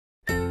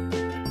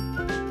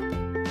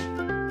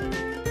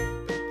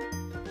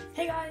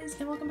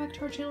and welcome back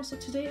to our channel. So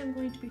today I'm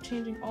going to be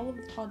changing all of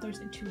the toddlers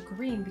into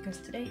green because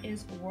today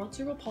is World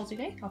Cerebral Palsy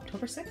Day,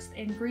 October 6th,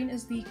 and green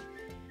is the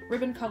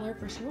ribbon color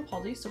for cerebral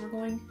palsy. So we're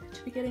going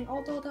to be getting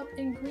all dolled up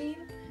in green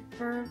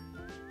for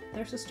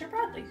their sister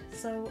Bradley.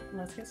 So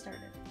let's get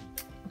started.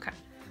 Okay,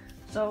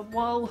 so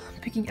while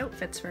picking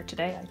outfits for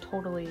today, I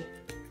totally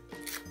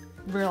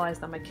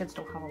realized that my kids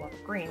don't have a lot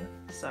of green,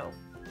 so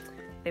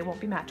they won't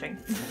be matching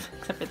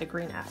except for the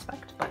green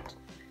aspect, but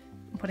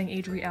I'm putting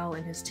Adriel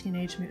in his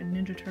Teenage Mutant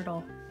Ninja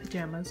Turtle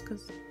pajamas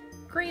because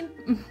green.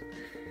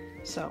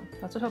 So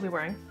that's what he'll be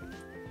wearing.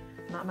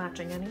 Not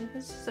matching any of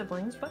his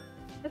siblings, but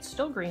it's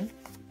still green.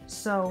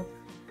 So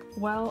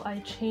while I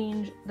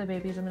change the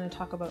babies, I'm going to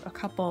talk about a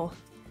couple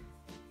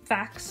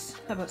facts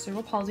about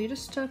cerebral palsy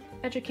just to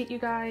educate you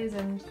guys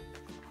and,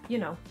 you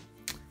know,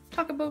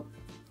 talk about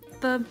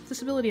the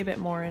disability a bit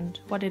more and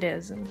what it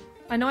is. And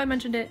I know I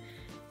mentioned it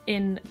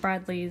in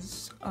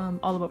Bradley's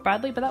All About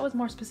Bradley, but that was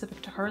more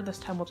specific to her. This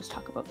time we'll just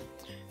talk about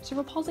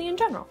cerebral palsy in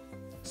general.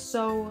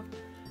 So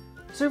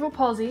cerebral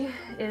palsy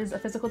is a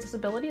physical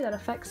disability that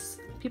affects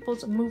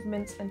people's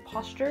movements and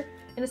posture,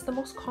 and it's the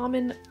most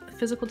common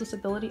physical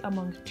disability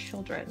among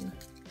children.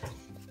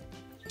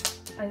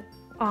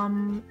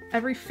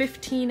 Every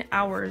 15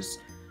 hours,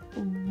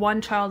 one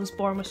child is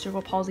born with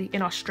cerebral palsy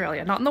in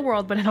Australia. Not in the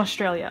world, but in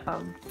Australia,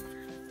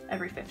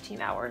 every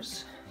 15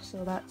 hours.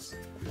 So that's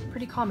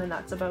pretty common.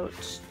 That's about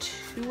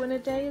 2 in a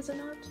day, is it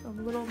not? A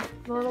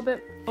little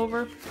bit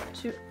over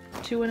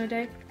two in a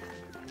day.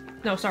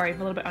 No, sorry, a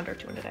little bit under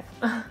 2 in a day.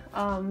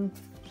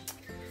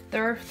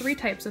 There are 3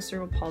 types of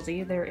cerebral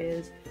palsy. There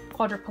is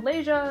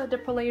quadriplegia,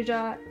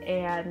 diplegia,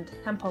 and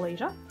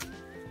hemiplegia.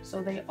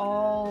 So they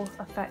all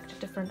affect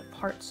different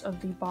parts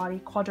of the body.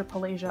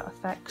 Quadriplegia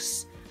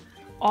affects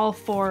all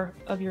 4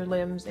 of your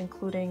limbs,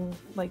 including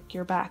like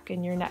your back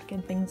and your neck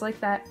and things like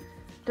that.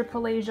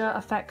 Diplegia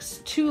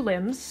affects 2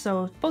 limbs,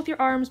 so both your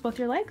arms, both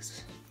your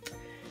legs.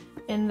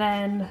 And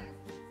then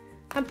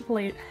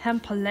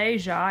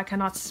hemiplegia, I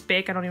cannot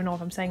speak, I don't even know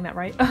if I'm saying that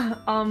right,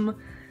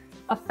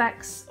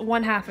 affects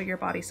 1/2 of your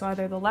body, so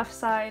either the left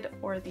side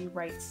or the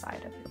right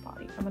side of your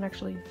body. I'm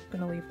actually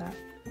gonna leave that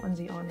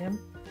onesie on him.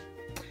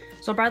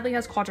 So Bradley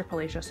has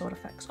quadriplegia, so it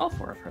affects all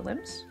 4 of her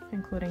limbs,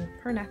 including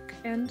her neck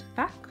and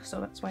back,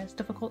 so that's why it's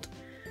difficult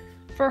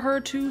for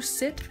her to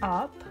sit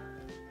up.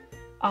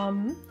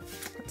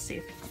 Let's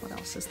see, what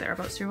else is there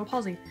about cerebral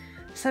palsy?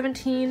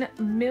 17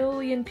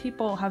 million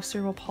people have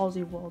cerebral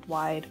palsy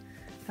worldwide.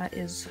 That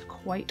is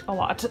quite a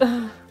lot.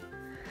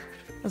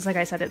 As like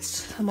I said,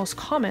 it's the most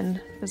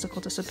common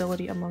physical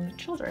disability among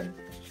children.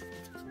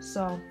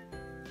 So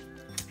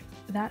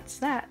that's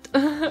that.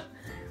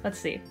 Let's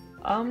see.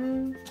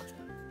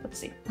 Let's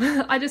see.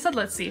 I just said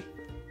let's see.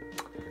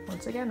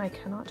 Once again, I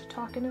cannot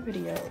talk in a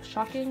video.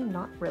 Shocking,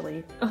 not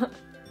really.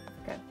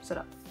 Okay, sit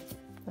up.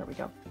 There we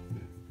go.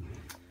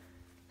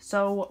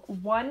 So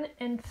 1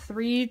 in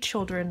 3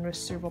 children with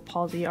cerebral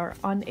palsy are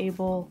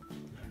unable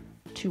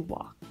to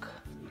walk.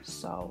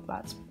 So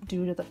that's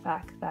due to the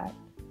fact that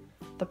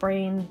the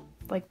brain,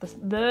 like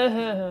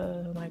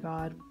oh my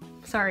god,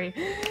 sorry,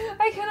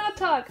 I cannot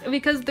talk,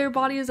 because their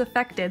body is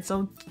affected.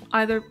 So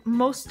either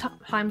most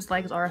times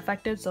legs are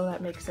affected, so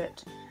that makes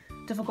it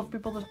difficult for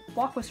people to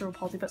walk with cerebral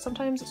palsy, but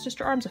sometimes it's just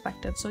your arms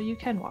affected, so you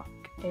can walk.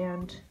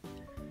 And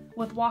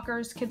with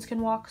walkers, kids can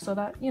walk, so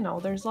that, you know,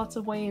 there's lots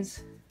of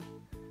ways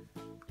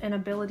and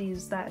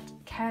abilities that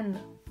can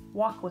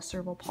walk with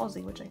cerebral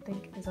palsy, which I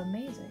think is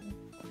amazing.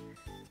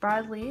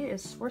 Bradley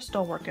we're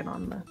still working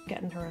on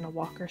getting her in a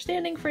walker.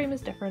 Standing frame is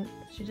different.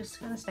 She just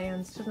kind of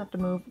stands, she doesn't have to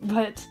move,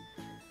 but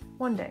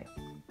one day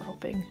we're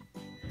hoping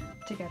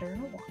to get her in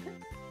a walker.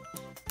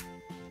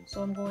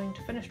 So I'm going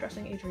to finish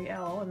dressing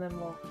Adriel, and then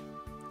we'll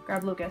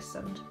grab Lucas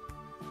and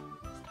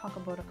talk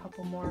about a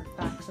couple more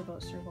facts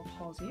about cerebral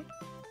palsy.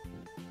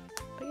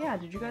 But yeah,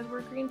 did you guys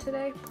wear green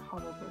today?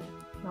 Probably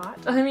not.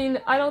 I mean,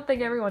 I don't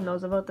think everyone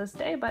knows about this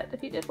day, but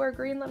if you did wear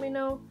green, let me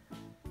know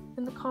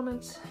in the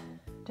comments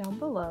down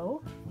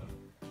below.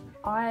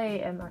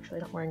 I am actually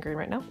not wearing green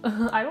right now.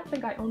 I don't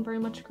think I own very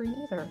much green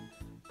either,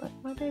 but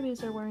my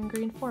babies are wearing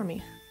green for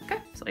me. Okay,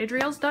 so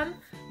Adriel's done.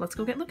 Let's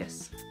go get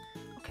Lucas.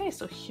 Okay,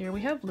 so here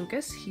we have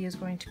Lucas. He is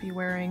going to be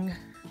wearing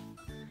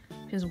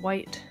his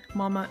white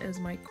Mama is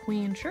My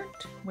Queen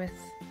shirt with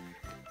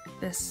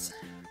this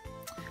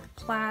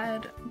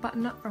plaid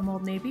button-up from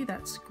Old Navy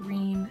that's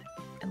green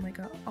and like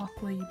a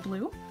aqua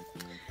blue.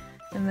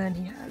 And then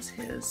he has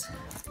his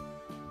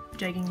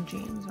jegging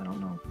jeans. I don't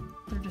know,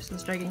 they're just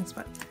his jeggings,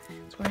 but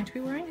he's going to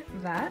be wearing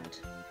that.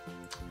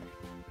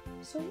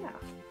 So yeah.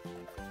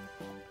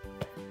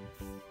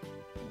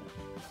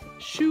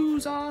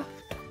 Shoes off.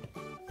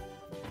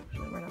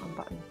 Actually, we're gonna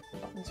unbutton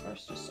buttons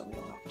first just so we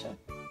don't have to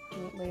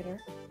do it later.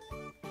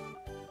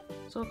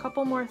 So a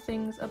couple more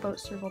things about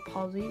cerebral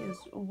palsy is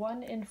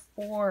 1 in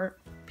 4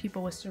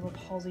 people with cerebral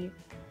palsy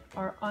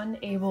are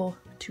unable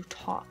to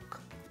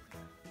talk,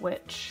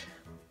 which,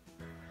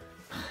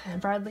 and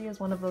Bradley is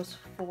one of those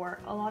 4.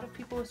 A lot of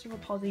people with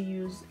cerebral palsy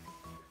use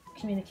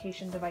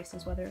communication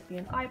devices, whether it be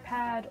an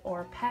iPad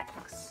or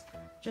PECs,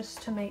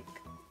 just to make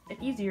it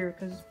easier,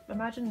 because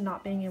imagine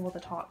not being able to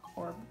talk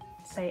or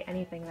say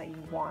anything that you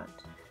want,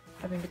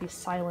 having to be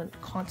silent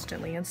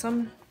constantly, and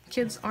some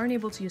kids aren't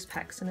able to use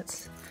PECs, and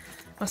it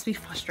must be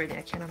frustrating.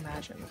 I can't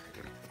imagine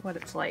what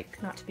it's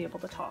like not to be able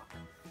to talk.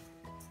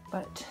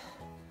 But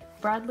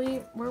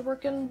Bradley, we're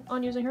working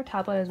on using her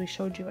tablet as we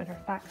showed you in her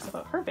facts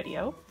about her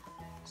video.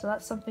 So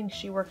that's something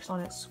she works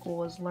on at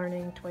school, is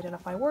learning to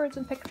identify words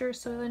and pictures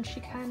so then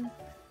she can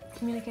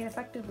communicate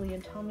effectively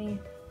and tell me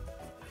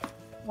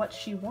what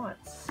she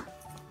wants.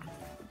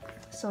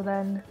 So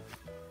then,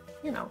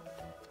 you know,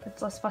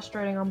 it's less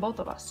frustrating on both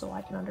of us, so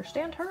I can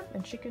understand her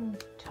and she can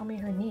tell me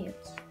her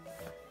needs,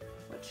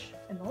 which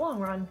in the long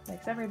run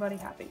makes everybody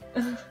happy.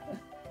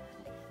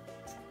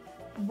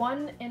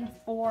 1 in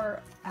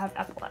 4 have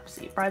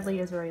epilepsy. Bradley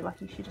is very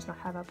lucky she does not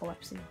have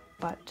epilepsy,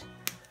 but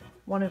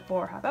 1 in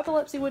 4 have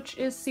epilepsy, which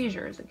is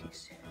seizures, in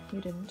case you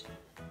didn't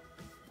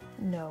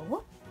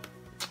know.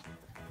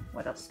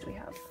 What else do we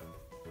have?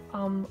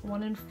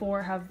 1 in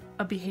 4 have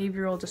a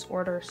behavioral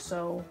disorder,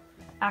 so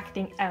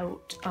acting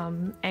out,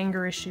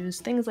 anger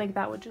issues, things like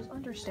that, which is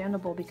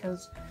understandable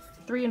because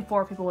 3 in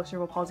 4 people with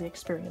cerebral palsy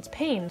experience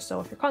pain, so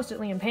if you're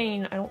constantly in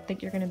pain, I don't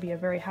think you're going to be a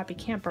very happy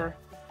camper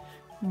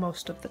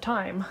most of the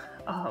time.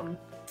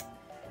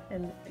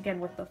 And again,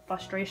 with the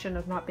frustration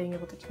of not being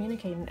able to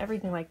communicate and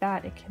everything like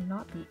that, it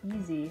cannot be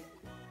easy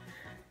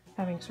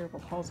having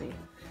cerebral palsy.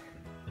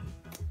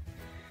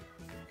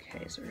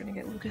 Okay, so we're gonna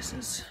get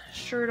Lucas's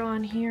shirt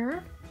on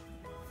here.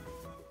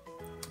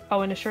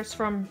 Oh, and his shirt's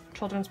from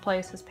Children's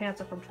Place, his pants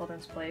are from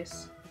Children's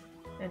Place,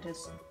 and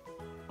his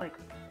like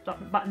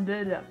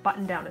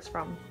button down is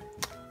from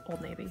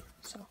Old Navy.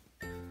 So,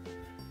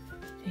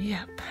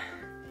 yep.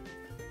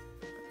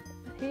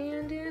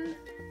 Hand in.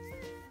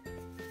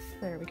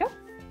 There we go.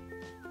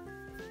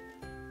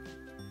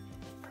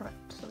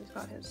 Perfect. So he's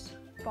got his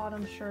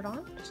bottom shirt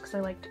on, just because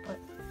I like to put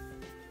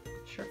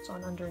shirts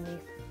on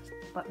underneath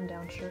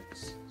button-down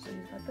shirts. So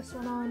he's got this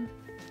one on,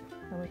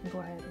 and we can go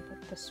ahead and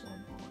put this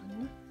one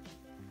on.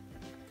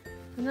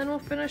 And then we'll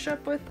finish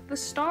up with the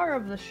star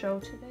of the show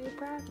today,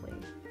 Bradley.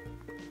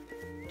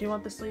 Do you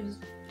want the sleeves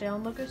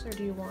down, Lucas, or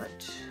do you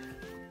want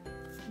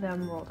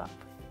them rolled up?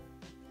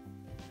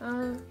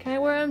 Can I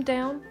wear them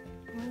down?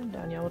 Wear them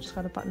down, yeah, we'll just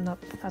gotta button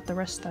up at the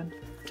wrist then,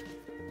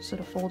 instead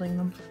of folding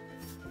them.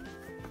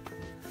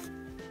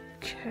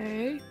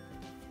 Okay.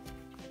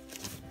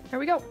 There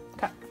we go.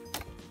 Okay.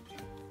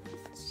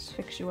 Let's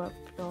fix you up.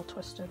 You're all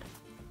twisted.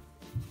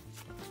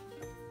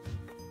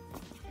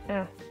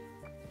 Yeah.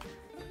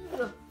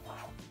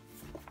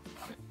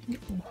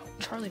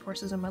 Charlie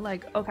horses in my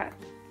leg. Okay.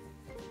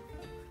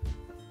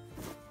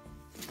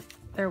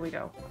 There we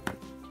go.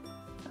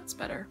 That's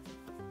better.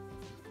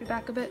 Be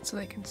back a bit so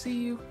they can see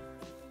you.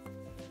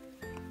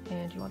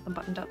 And you want them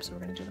buttoned up, so we're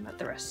going to do them at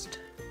the wrist.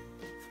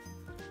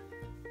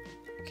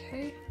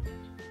 Okay.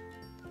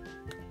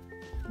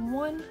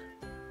 1. You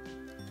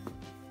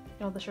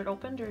want the shirt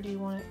opened, or do you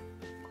want it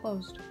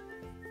closed?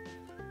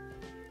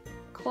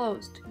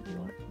 Closed. You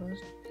want it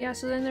closed? Yeah,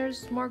 so then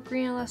there's more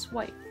green and less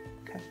white.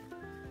 Okay.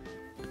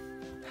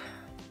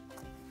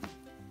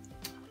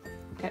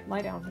 Okay,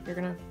 lie down. If you're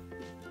gonna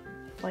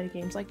play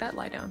games like that,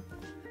 lie down.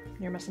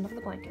 You're messing up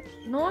the blanket.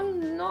 No,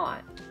 I'm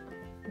not.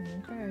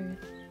 Okay.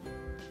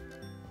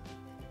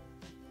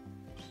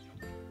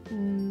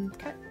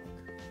 Okay.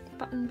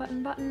 Button,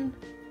 button, button.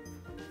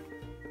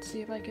 Let's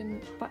see if I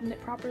can button it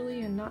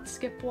properly and not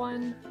skip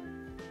one.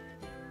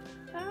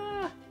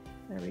 Ah!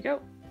 There we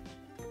go.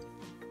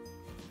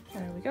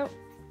 There we go.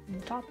 And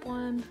the top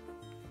one.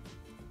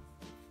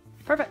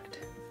 Perfect.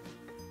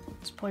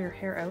 Let's pull your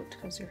hair out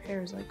because your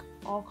hair is like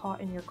all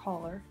caught in your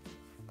collar.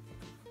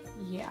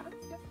 Yeah.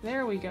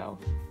 There we go.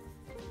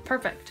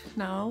 Perfect.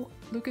 Now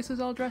Lucas is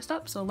all dressed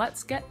up, so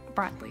let's get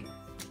Bradley.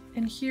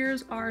 And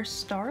here's our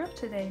star of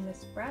today,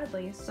 Miss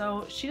Bradley.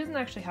 So she doesn't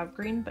actually have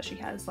green, but she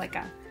has like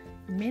a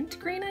mint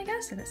green, I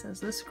guess, and it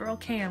says "This girl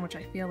can," which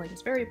I feel like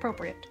is very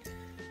appropriate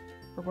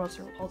for World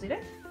Cerebral Palsy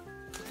Day.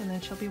 And then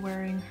she'll be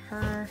wearing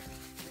her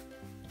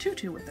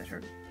tutu with it,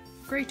 her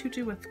gray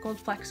tutu with gold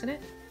flecks in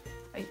it.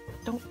 I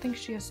don't think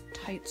she has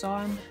tights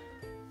on,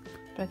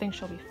 but I think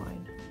she'll be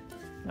fine.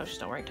 No, she's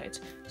not wearing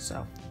tights,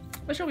 so,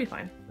 but she'll be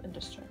fine. And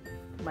just her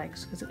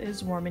legs, because it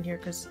is warm in here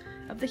because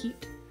of the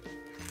heat.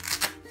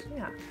 So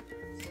yeah,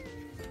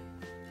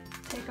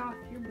 take off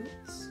your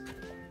boots.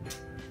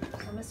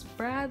 So Miss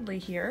Bradley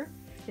here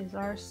is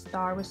our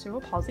star with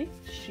cerebral palsy.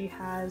 She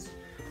has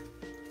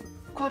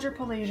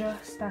quadriplegia,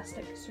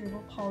 spastic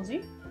cerebral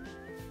palsy,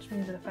 which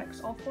means it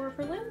affects all 4 of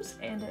her limbs,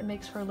 and it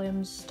makes her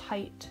limbs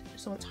tight,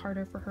 so it's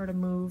harder for her to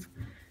move.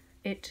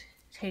 It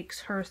takes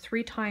her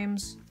 3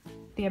 times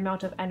the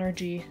amount of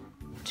energy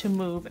to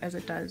move as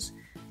it does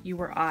you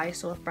or I.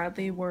 So if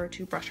Bradley were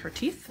to brush her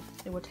teeth,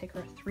 it would take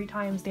her 3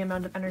 times the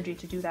amount of energy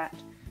to do that.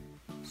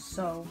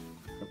 So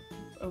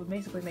it would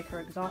basically make her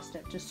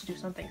exhausted just to do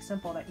something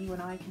simple that you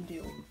and I can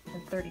do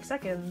in 30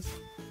 seconds.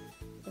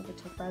 It would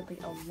take Bradley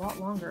a lot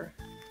longer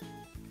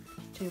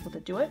to be able to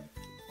do it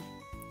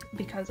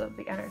because of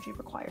the energy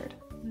required.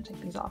 I'm gonna take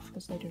these off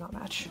because they do not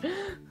match.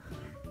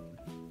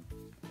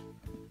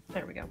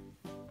 There we go.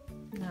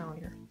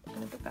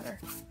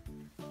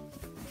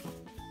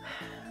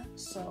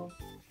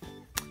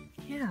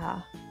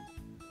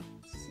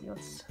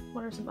 see,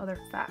 what are some other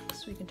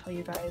facts we can tell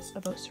you guys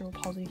about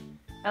cerebral palsy?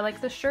 I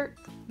like this shirt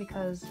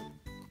because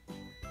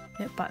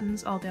it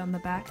buttons all down the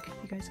back.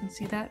 You guys can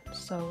see that,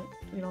 so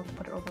we don't have to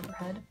put it over her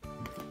head.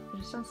 We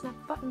just unsnap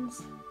the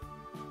buttons,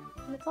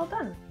 and it's all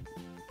done.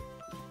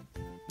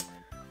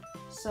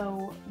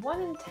 So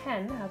 1 in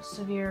 10 have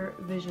severe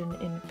vision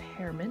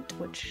impairment,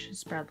 which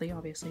is Bradley.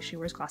 Obviously, she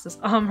wears glasses.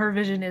 Her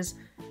vision is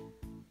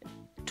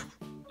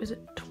it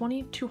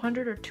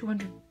 20/200 or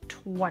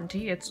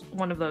 220? It's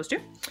one of those two.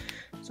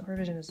 So her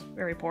vision is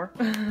very poor,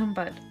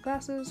 but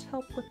glasses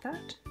help with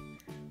that.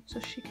 So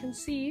she can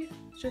see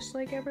just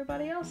like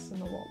everybody else in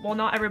the world. Well,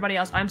 not everybody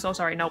else. I'm so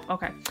sorry. Nope.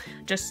 Okay.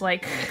 Just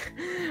like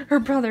her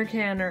brother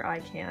can or I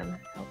can.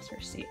 Helps her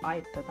see.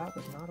 I thought that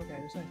was not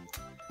okay to say.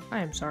 I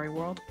am sorry,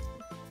 world.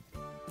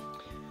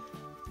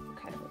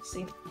 Okay, let's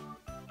see.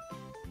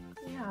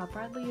 Yeah,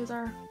 Bradley is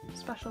our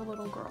special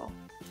little girl.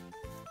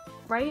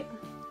 Right?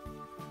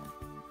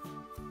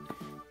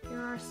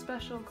 You're our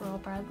special girl,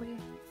 Bradley.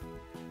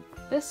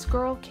 This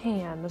girl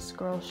can. This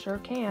girl sure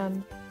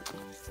can.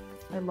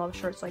 I love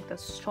shirts like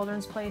this.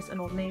 Children's Place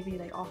and Old Navy,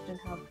 they often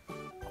have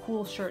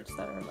cool shirts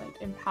that are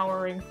like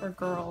empowering for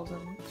girls,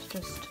 and it's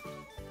just,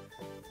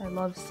 I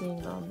love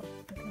seeing them.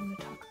 I'm gonna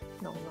tuck,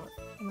 no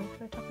I'm not.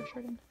 Should I tuck her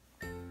shirt in?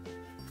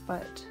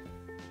 But,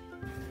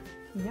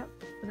 yep,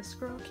 this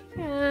girl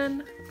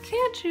can.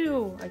 Can't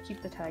you? I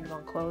keep the tags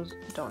on clothes,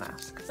 don't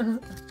ask.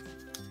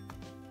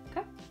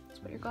 Okay, let's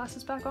put your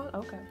glasses back on.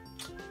 Okay,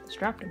 the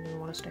strap didn't even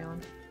want to stay on.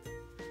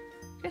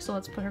 Okay, so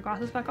let's put her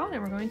glasses back on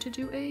and we're going to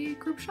do a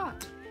group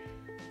shot.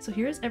 So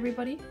here's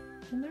everybody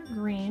in their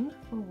green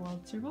for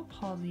World Cerebral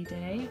Palsy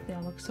Day. They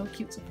all look so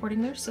cute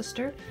supporting their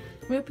sister.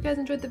 We hope you guys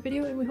enjoyed the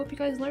video and we hope you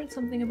guys learned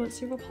something about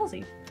cerebral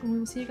palsy. And we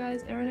will see you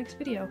guys in our next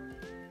video.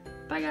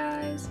 Bye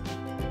guys!